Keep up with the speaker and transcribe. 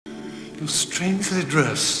You're strangely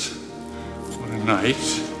dressed for a knight.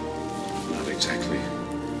 Not exactly.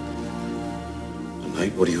 A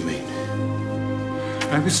knight? What do you mean?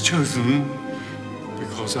 I was chosen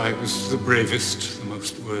because I was the bravest, the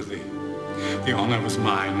most worthy. The honor was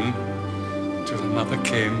mine until another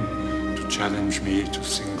came to challenge me to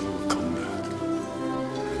single combat.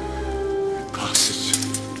 I pass it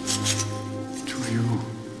to you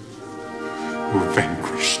who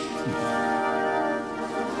vanquished me.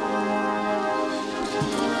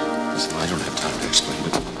 Listen, I don't have time to explain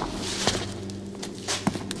it.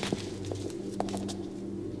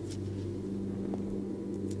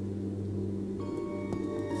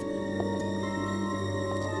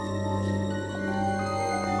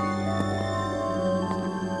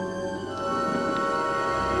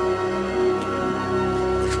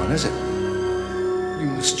 Is it? You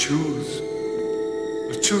must choose.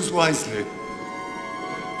 But choose wisely.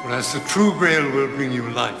 For as the true grail will bring you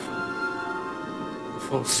life, the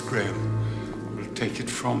false grail will take it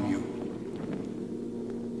from you.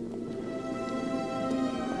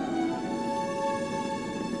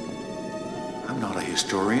 I'm not a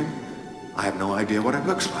historian. I have no idea what it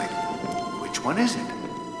looks like. Which one is it?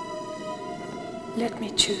 Let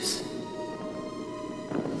me choose.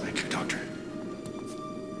 Thank you, Doctor.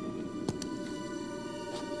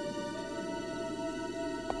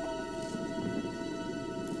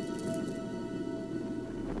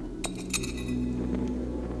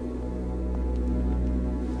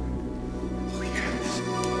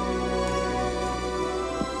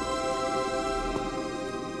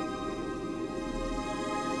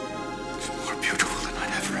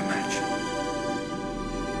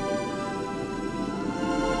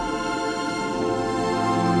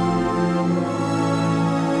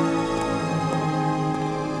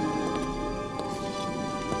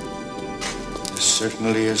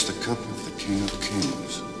 Certainly is the cup of the King of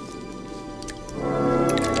Kings.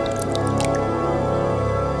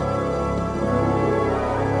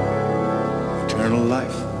 Eternal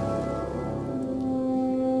life.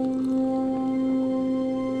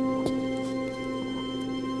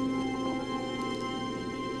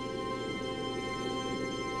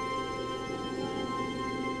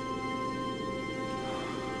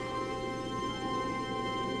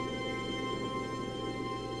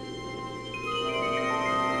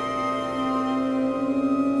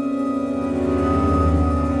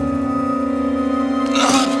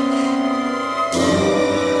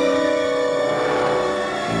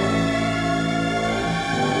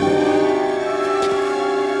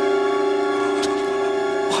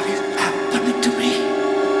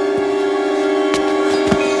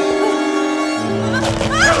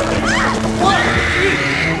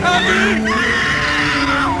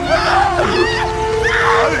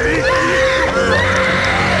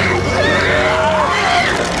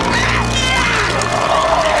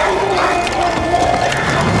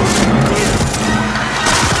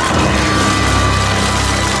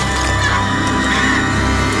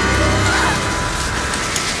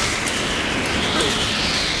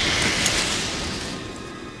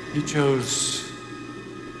 He chose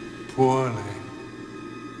poorly.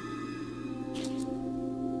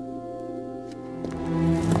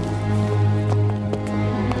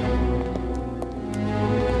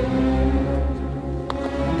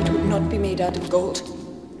 It would not be made out of gold.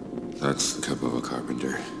 That's the cup of a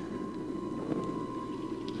carpenter.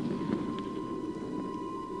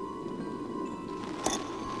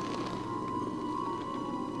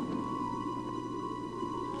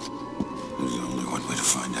 There's only one way to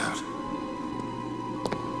find out.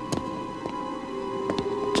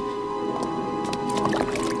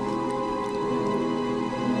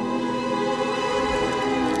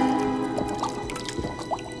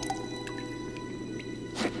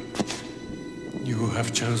 You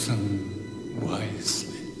have chosen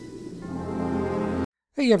wisely.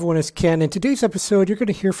 Hey everyone, it's Ken. In today's episode, you're going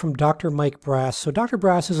to hear from Dr. Mike Brass. So Dr.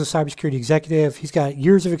 Brass is a cybersecurity executive. He's got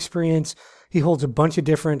years of experience. He holds a bunch of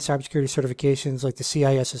different cybersecurity certifications like the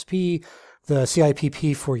CISSP, the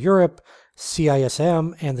CIPP for Europe,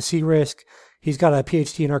 CISM, and the CRISC. He's got a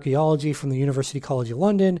PhD in archaeology from the University College of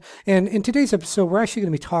London. And in today's episode, we're actually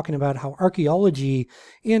going to be talking about how archaeology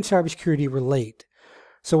and cybersecurity relate.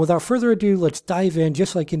 So without further ado, let's dive in,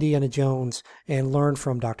 just like Indiana Jones, and learn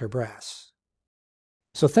from Dr. Brass.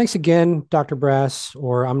 So thanks again, Dr. Brass,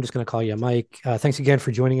 or I'm just going to call you Mike. Thanks again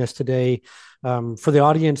for joining us today. For the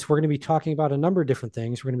audience, we're going to be talking about a number of different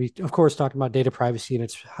things. We're going to be, of course, talking about data privacy and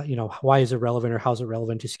its, why is it relevant or how is it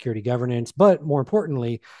relevant to security governance? But more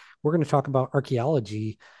importantly, we're going to talk about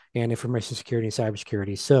archaeology and information security and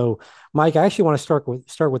cybersecurity. So, Mike, I actually want to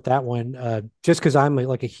start with that one, just because I'm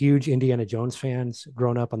like a huge Indiana Jones fan,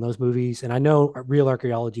 growing up on those movies, and I know real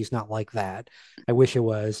archaeology is not like that. I wish it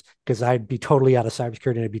was, because I'd be totally out of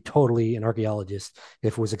cybersecurity and I'd be totally an archaeologist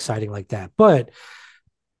if it was exciting like that. But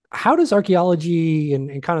how does archaeology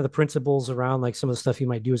and kind of the principles around like some of the stuff you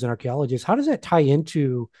might do as an archaeologist, how does that tie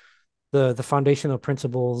into the foundational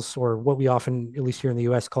principles, or what we often, at least here in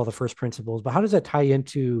the US, call the first principles? But how does that tie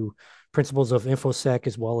into principles of infosec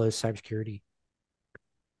as well as cybersecurity?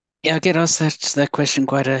 Yeah, I get asked that question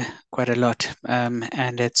quite a lot,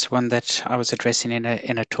 and it's one that I was addressing in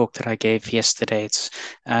a talk that I gave yesterday. It's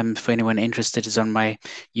for anyone interested, is on my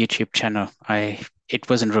YouTube channel. It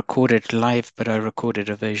wasn't recorded live, but I recorded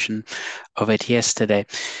a version of it yesterday.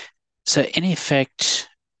 So in effect,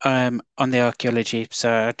 on the archaeology,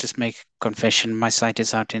 so I'll just make a confession. My site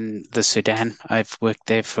is out in the Sudan. I've worked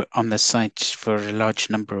there on the site for a large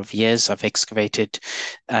number of years. I've excavated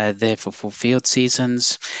there for 4 field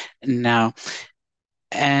seasons now,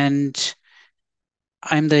 and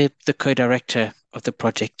I'm the co-director of the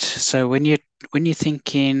project. So when you're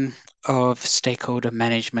thinking of stakeholder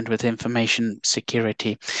management with information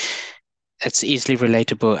security, it's easily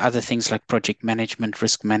relatable. Other things like project management,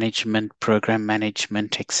 risk management, program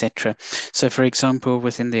management, etc. So, for example,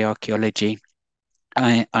 within the archaeology,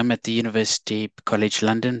 I'm at the University College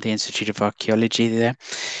London, the Institute of Archaeology there.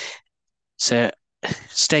 So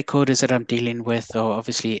stakeholders that I'm dealing with are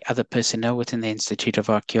obviously other personnel within the Institute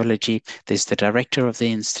of Archaeology. There's the director of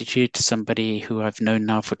the institute, somebody who I've known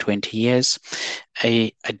now for 20 years.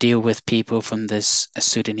 I deal with people from this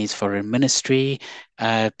Sudanese Foreign Ministry,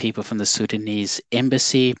 people from the Sudanese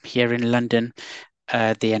Embassy here in London,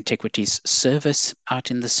 the Antiquities Service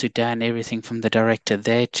out in the Sudan, everything from the director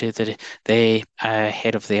there to the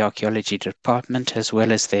head of the archaeology department, as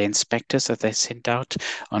well as the inspectors that they send out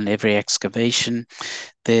on every excavation.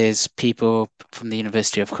 There's people from the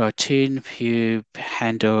University of Khartoum who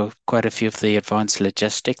handle quite a few of the advanced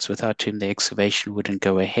logistics, without whom the excavation wouldn't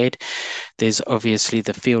go ahead. There's obviously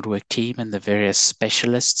the fieldwork team and the various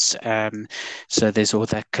specialists. So there's all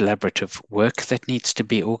that collaborative work that needs to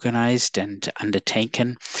be organized and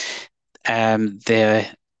undertaken.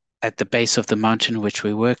 They're at the base of the mountain which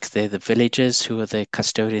we work. They're the villagers who are the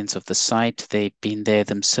custodians of the site. They've been there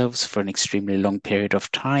themselves for an extremely long period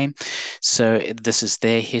of time. So this is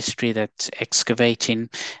their history that's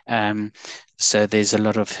excavating. So there's a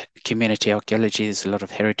lot of community archaeology, there's a lot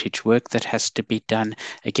of heritage work that has to be done.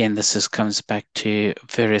 Again, comes back to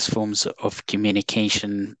various forms of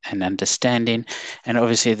communication and understanding. And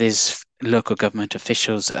obviously there's local government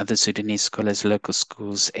officials, other Sudanese scholars, local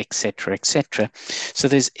schools, etc., etc. So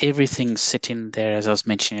there's everything sitting there, as I was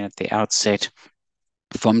mentioning at the outset,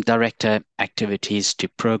 from director activities to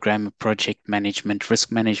program, project management,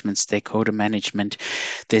 risk management, stakeholder management.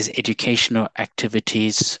 There's educational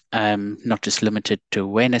activities, not just limited to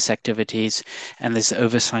awareness activities, and there's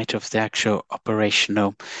oversight of the actual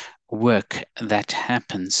operational work that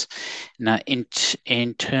happens. Now,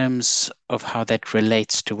 in terms of how that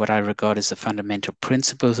relates to what I regard as the fundamental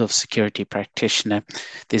principles of security practitioner,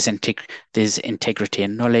 there's integrity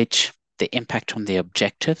and knowledge, the impact on the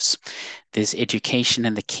objectives, there's education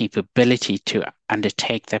and the capability to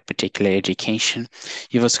undertake that particular education.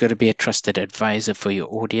 You've also got to be a trusted advisor for your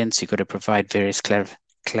audience. You've got to provide various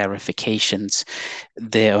clarifications.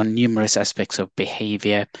 There are numerous aspects of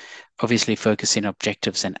behavior, obviously focusing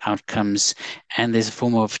objectives and outcomes. And there's a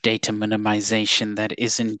form of data minimization that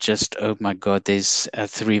isn't just, oh my God, there's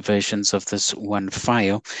 3 versions of this one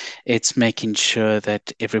file. It's making sure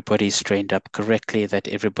that everybody's trained up correctly, that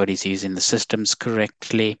everybody's using the systems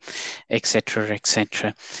correctly, etc.,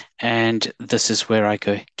 etc. And this is where I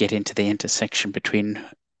get into the intersection between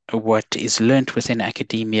what is learned within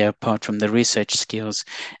academia, apart from the research skills,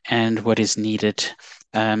 and what is needed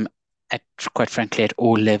quite frankly, at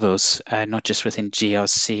all levels, not just within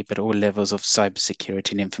GRC, but all levels of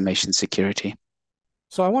cybersecurity and information security.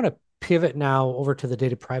 So I want to pivot now over to the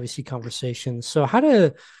data privacy conversation. So how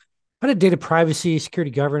do data privacy,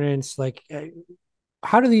 security governance,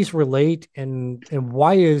 how do these relate, and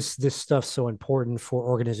why is this stuff so important for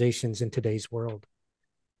organizations in today's world?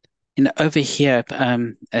 Over here,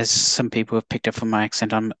 as some people have picked up from my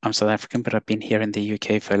accent, I'm South African, but I've been here in the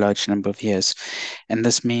UK for a large number of years. And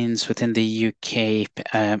this means within the UK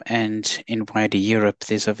and in wider Europe,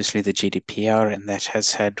 there's obviously the GDPR, and that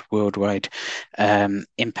has had worldwide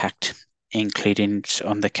impact, including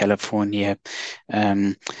on the California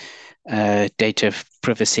Data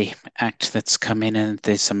Privacy Act that's come in, and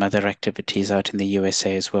there's some other activities out in the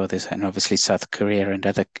USA as well. And obviously South Korea and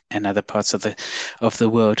other parts of the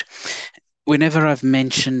world. whenever I've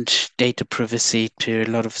mentioned data privacy to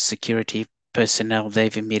a lot of security personnel,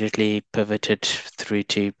 they've immediately pivoted through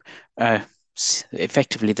to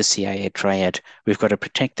effectively the CIA triad. We've got to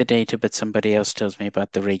protect the data, but somebody else tells me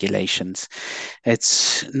about the regulations.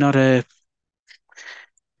 It's not a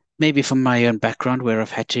maybe from my own background where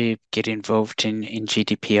I've had to get involved in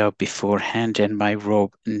GDPR beforehand and my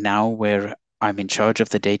role now where I'm in charge of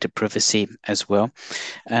the data privacy as well.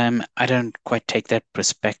 I don't quite take that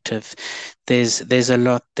perspective. There's a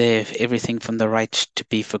lot there, everything from the right to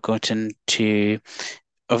be forgotten to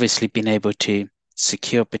obviously being able to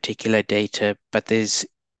secure particular data, but there's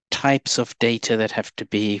types of data that have to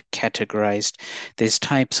be categorized. There's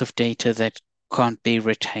types of data that can't be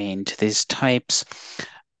retained. There's types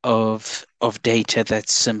of data that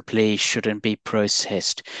simply shouldn't be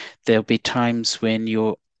processed. There'll be times when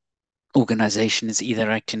your organization is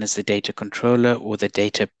either acting as the data controller or the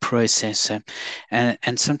data processor,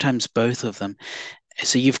 and sometimes both of them.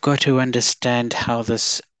 So you've got to understand how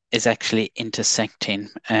this is actually intersecting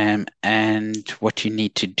and what you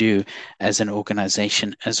need to do as an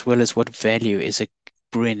organization, as well as what value is it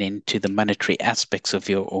bringing to the monetary aspects of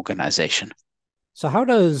your organization. So how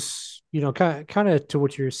does, kind of to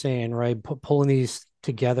what you're saying, right? Pulling these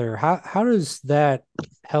together, how does that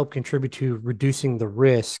help contribute to reducing the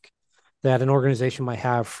risk that an organization might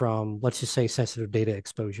have from, let's just say, sensitive data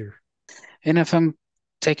exposure? And if I'm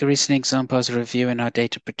take a recent example, I was reviewing our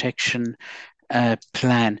data protection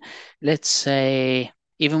plan. Let's say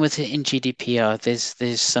even within GDPR,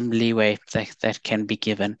 there's some leeway that can be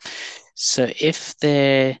given. So if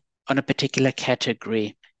they're on a particular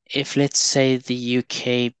category, if let's say the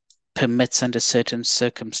UK permits under certain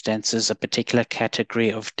circumstances a particular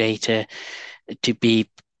category of data to be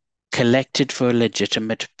collected for a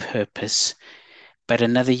legitimate purpose, but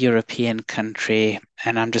another European country,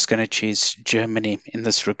 and I'm just going to choose Germany in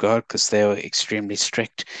this regard because they are extremely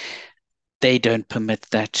strict, they don't permit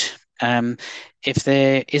that. If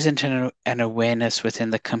there isn't an awareness within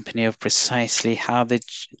the company of precisely how the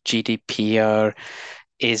GDPR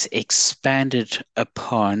is expanded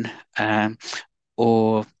upon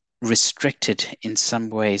or restricted in some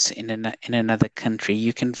ways in another country,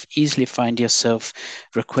 you can easily find yourself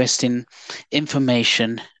requesting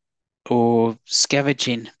information or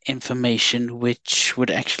scavenging information which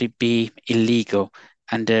would actually be illegal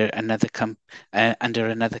under under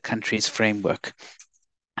another country's framework.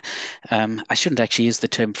 I shouldn't actually use the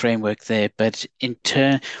term framework there, but in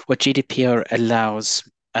turn, what GDPR allows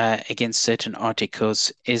against certain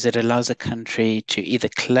articles is it allows a country to either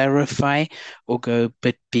clarify or go a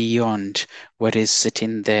bit beyond what is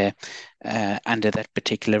sitting there under that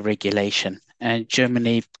particular regulation. And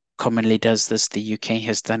Germany commonly does this. The UK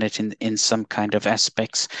has done it in some kind of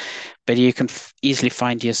aspects, but you can easily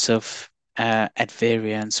find yourself at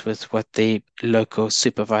variance with what the local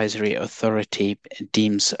supervisory authority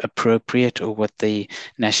deems appropriate or what the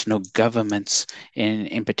national governments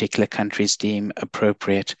in particular countries deem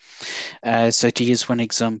appropriate. So to use one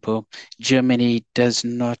example, Germany does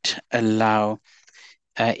not allow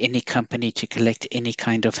any company to collect any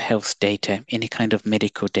kind of health data, any kind of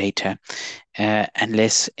medical data,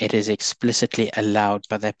 unless it is explicitly allowed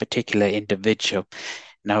by that particular individual.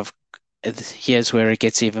 Now, here's where it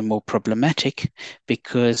gets even more problematic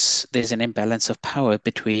because there's an imbalance of power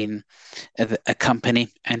between a company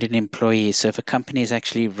and an employee. So if a company is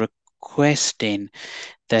actually requesting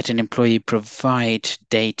that an employee provide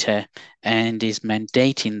data and is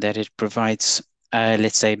mandating that it provides,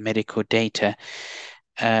 let's say, medical data,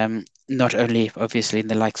 not only obviously in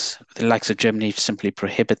the likes of Germany simply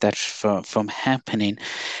prohibit that from happening,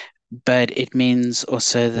 but it means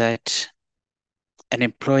also that an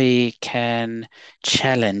employee can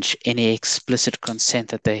challenge any explicit consent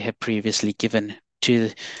that they have previously given to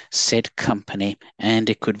said company, and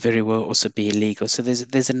it could very well also be illegal. So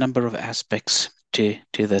there's a number of aspects to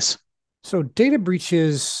this. So data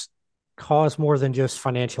breaches cause more than just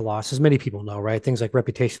financial loss, as many people know, right? Things like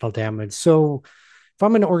reputational damage. So if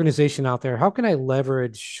I'm an organization out there, how can I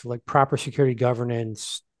leverage like proper security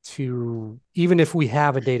governance to, even if we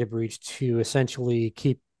have a data breach, to essentially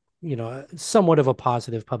keep somewhat of a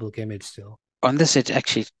positive public image still? On this, it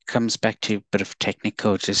actually comes back to a bit of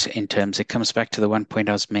technical, just in terms, it comes back to the one point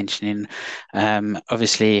I was mentioning.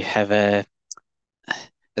 Obviously, have a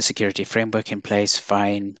security framework in place,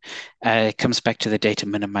 fine. It comes back to the data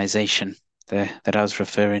minimization that I was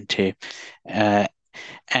referring to.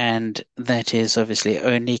 And that is obviously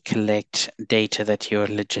only collect data that you're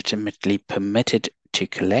legitimately permitted to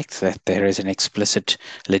collect, that there is an explicit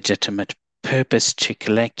legitimate purpose to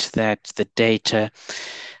collect, that the data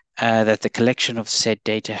that the collection of said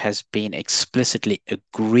data has been explicitly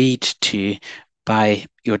agreed to by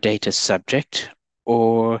your data subject,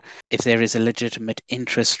 or if there is a legitimate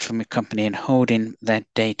interest from a company in holding that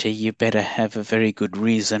data, you better have a very good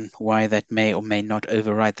reason why that may or may not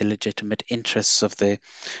override the legitimate interests of the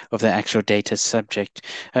actual data subject.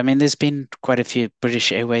 I mean, there's been quite a few.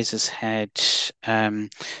 British Airways has had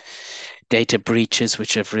data breaches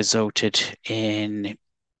which have resulted in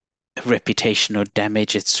reputational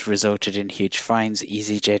damage. It's resulted in huge fines.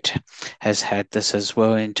 EasyJet has had this as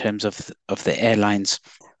well in terms of the airlines.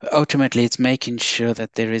 Ultimately, it's making sure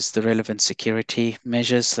that there is the relevant security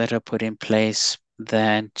measures that are put in place,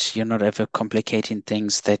 that you're not ever complicating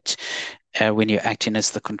things, that when you're acting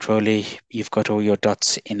as the controller, you've got all your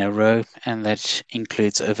dots in a row, and that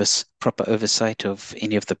includes proper oversight of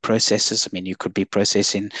any of the processes. I mean, you could be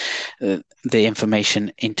processing the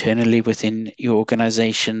information internally within your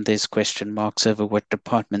organization. There's question marks over what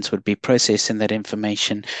departments would be processing that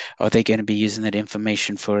information. Are they going to be using that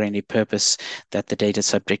information for any purpose that the data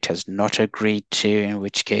subject has not agreed to, in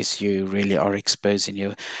which case you really are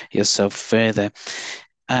exposing yourself further.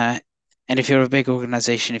 And if you're a big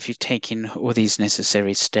organization, if you're taking all these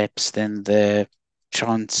necessary steps, then the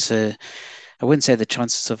chance, I wouldn't say the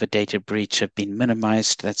chances of a data breach have been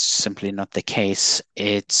minimized. That's simply not the case.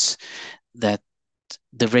 It's that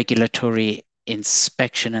the regulatory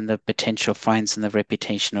inspection and the potential fines and the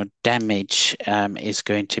reputational damage is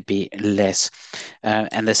going to be less.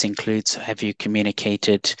 And this includes, have you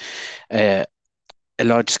communicated a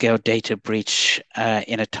large-scale data breach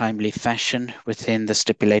in a timely fashion within the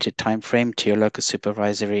stipulated time frame to your local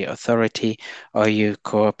supervisory authority? Are you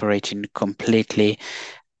cooperating completely?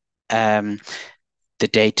 The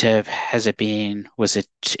data, was it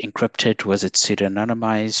encrypted? Was it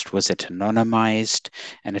pseudonymized? Was it anonymized?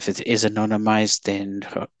 And if it is anonymized, then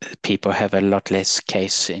people have a lot less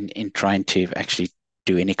case in trying to actually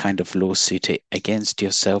do any kind of lawsuit against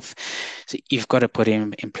yourself. So you've got to put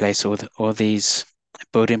in place all these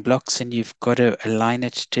building blocks, and you've got to align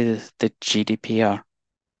it to the GDPR.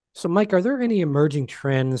 So, Mike, are there any emerging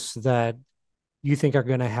trends that you think are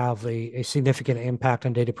going to have a significant impact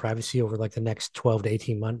on data privacy over like the next 12 to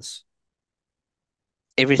 18 months?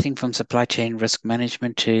 Everything from supply chain risk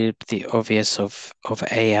management to the obvious of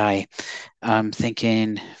AI. I'm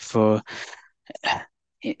thinking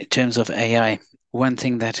in terms of AI, one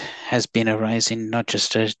thing that has been arising, not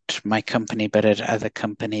just at my company, but at other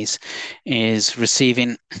companies, is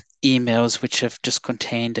receiving emails which have just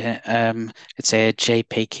contained, let's say, a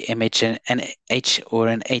JPEG image, an H or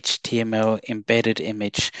an HTML embedded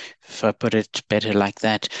image, if I put it better like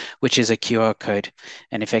that, which is a QR code,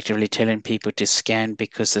 and effectively telling people to scan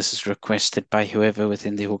because this is requested by whoever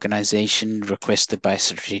within the organization, requested by a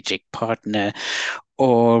strategic partner,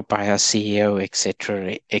 or by our CEO,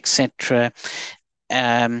 etc., etc.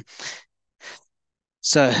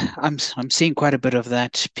 So I'm seeing quite a bit of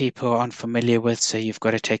that people aren't familiar with. So you've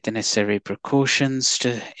got to take the necessary precautions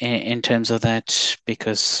in terms of that,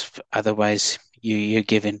 because otherwise you're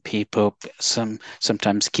giving people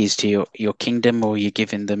sometimes keys to your kingdom, or you're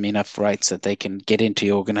giving them enough rights that they can get into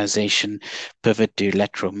your organization, pivot, do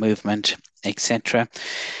lateral movement, etc.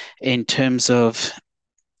 In terms of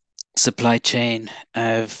supply chain,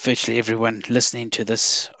 virtually everyone listening to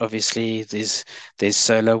this, obviously there's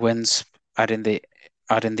SolarWinds out in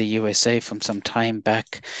the USA from some time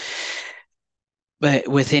back. But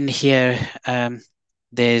within here,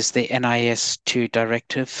 there's the NIS2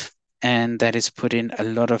 directive, and that is putting a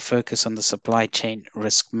lot of focus on the supply chain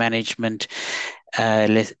risk management.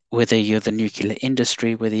 Whether you're the nuclear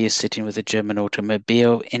industry, whether you're sitting with the German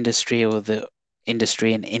automobile industry or the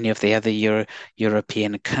industry in any of the other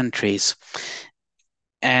European countries.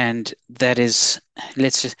 And that is,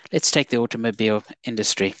 let's take the automobile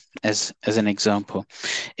industry as an example.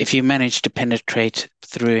 If you manage to penetrate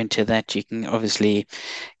through into that, you can obviously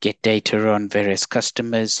get data on various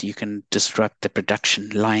customers. You can disrupt the production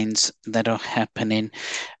lines that are happening.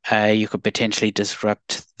 You could potentially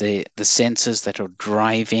disrupt the sensors that are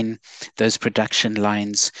driving those production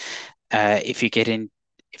lines. If you get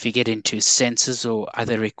into sensors or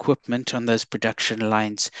other equipment on those production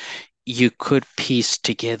lines, you could piece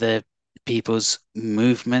together people's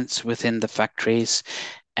movements within the factories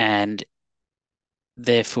and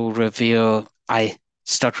therefore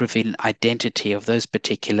start revealing identity of those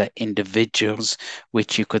particular individuals,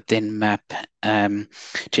 which you could then map to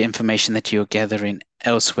information that you're gathering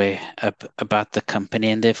elsewhere about the company,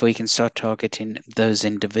 and therefore you can start targeting those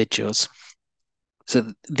individuals.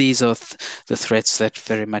 So these are the threats that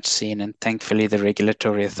very much seen, and thankfully the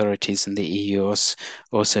regulatory authorities in the EU are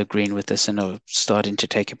also agreeing with this and are starting to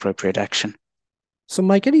take appropriate action. So,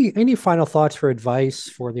 Mike, any final thoughts or advice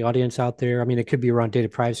for the audience out there? I mean, it could be around data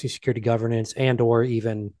privacy, security governance, and or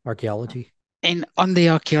even archaeology. And on the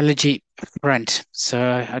archaeology front, so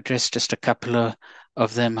I addressed just a couple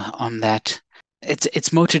of them on that.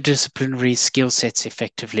 It's multidisciplinary skill sets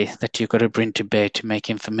effectively that you've got to bring to bear to make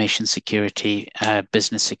information security,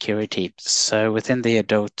 business security. So within the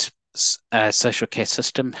adult social care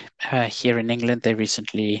system here in England, they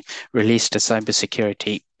recently released a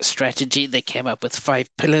cybersecurity strategy. They came up with 5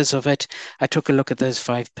 pillars of it. I took a look at those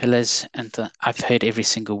 5 pillars, and I've heard every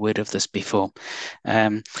single word of this before.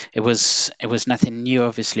 It was nothing new.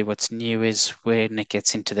 Obviously, what's new is when it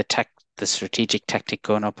gets into the strategic,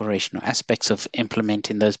 tactical, and operational aspects of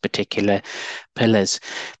implementing those particular pillars.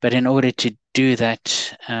 But in order to do that,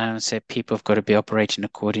 so people have got to be operating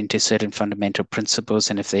according to certain fundamental principles,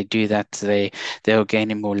 and if they do that, they're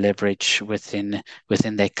gaining more leverage within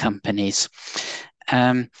their companies.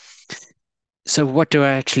 So what do I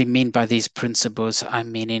actually mean by these principles?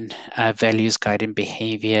 I'm meaning values, guiding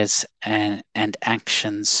behaviors, and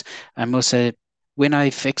actions. I'm also, when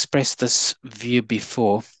I've expressed this view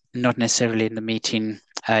before, not necessarily in the meeting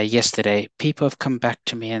yesterday, people have come back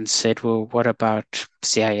to me and said, well, what about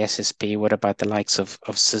CISSP? What about the likes of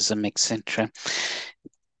CISM, etc.?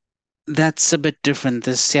 That's a bit different.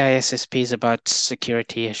 The CISSP is about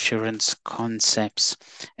security assurance concepts.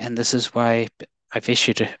 And this is why I've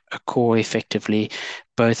issued a call effectively,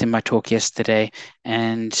 both in my talk yesterday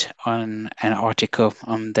and on an article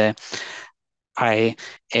on the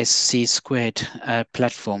ISC squared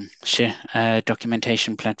platform,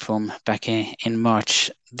 documentation platform back in March,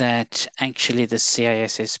 that actually the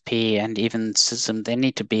CISSP and even CISM, they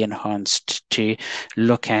need to be enhanced to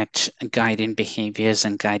look at guiding behaviors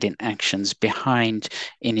and guiding actions behind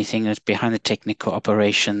anything that's behind the technical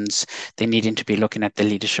operations. They need to be looking at the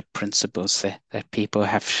leadership principles that people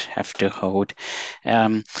have to hold.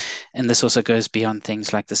 And this also goes beyond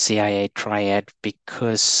things like the CIA triad,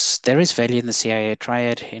 because there is value in the CIA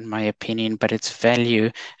triad, in my opinion, but its value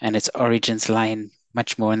and its origins lie in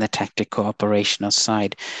much more in the tactical operational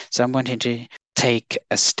side. So I'm wanting to take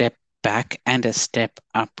a step back and a step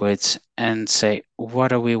upwards and say,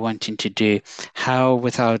 what are we wanting to do? How,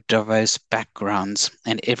 with our diverse backgrounds,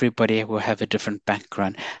 and everybody will have a different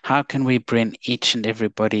background, how can we bring each and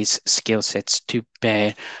everybody's skill sets to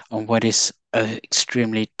bear on what is an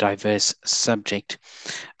extremely diverse subject?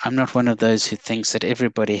 I'm not one of those who thinks that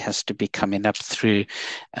everybody has to be coming up through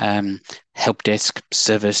help desk,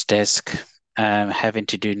 service desk, having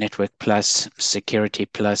to do network plus, security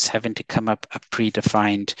plus, having to come up a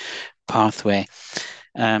predefined pathway.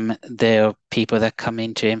 There are people that come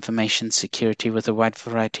into information security with a wide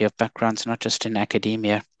variety of backgrounds, not just in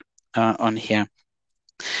academia on here.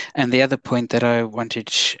 And the other point that I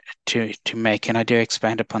wanted to make, and I do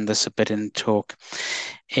expand upon this a bit in talk,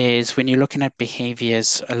 is when you're looking at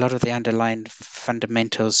behaviors, a lot of the underlying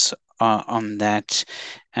fundamentals are on that.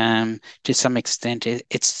 To some extent,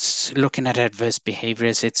 it's looking at adverse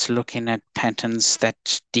behaviors. It's looking at patterns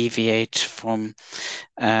that deviate from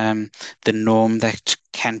the norm that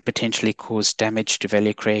can potentially cause damage to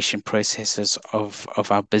value creation processes of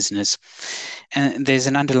our business. And there's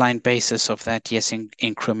an underlying basis of that, yes,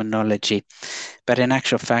 in criminology. But in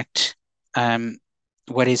actual fact,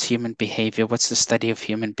 what is human behavior? What's the study of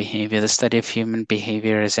human behavior? The study of human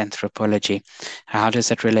behavior is anthropology. How does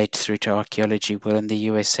that relate through to archaeology? Well, in the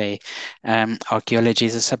USA, archaeology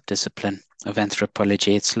is a subdiscipline of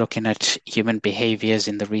anthropology. It's looking at human behaviors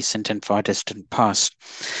in the recent and far distant past.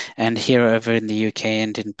 And here over in the UK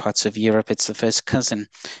and in parts of Europe, it's the first cousin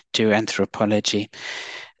to anthropology.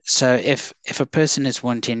 So if a person is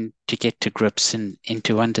wanting to get to grips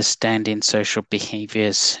into understanding social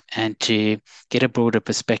behaviors and to get a broader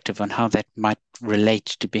perspective on how that might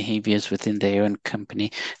relate to behaviors within their own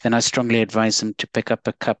company, then I strongly advise them to pick up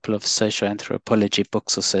a couple of social anthropology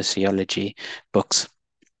books or sociology books.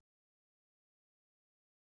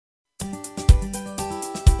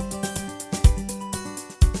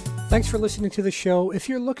 Thanks for listening to the show. If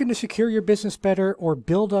you're looking to secure your business better or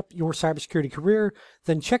build up your cybersecurity career,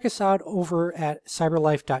 then check us out over at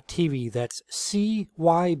cyberlife.tv. That's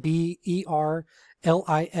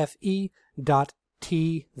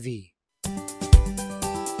CYBERLIFE.tv.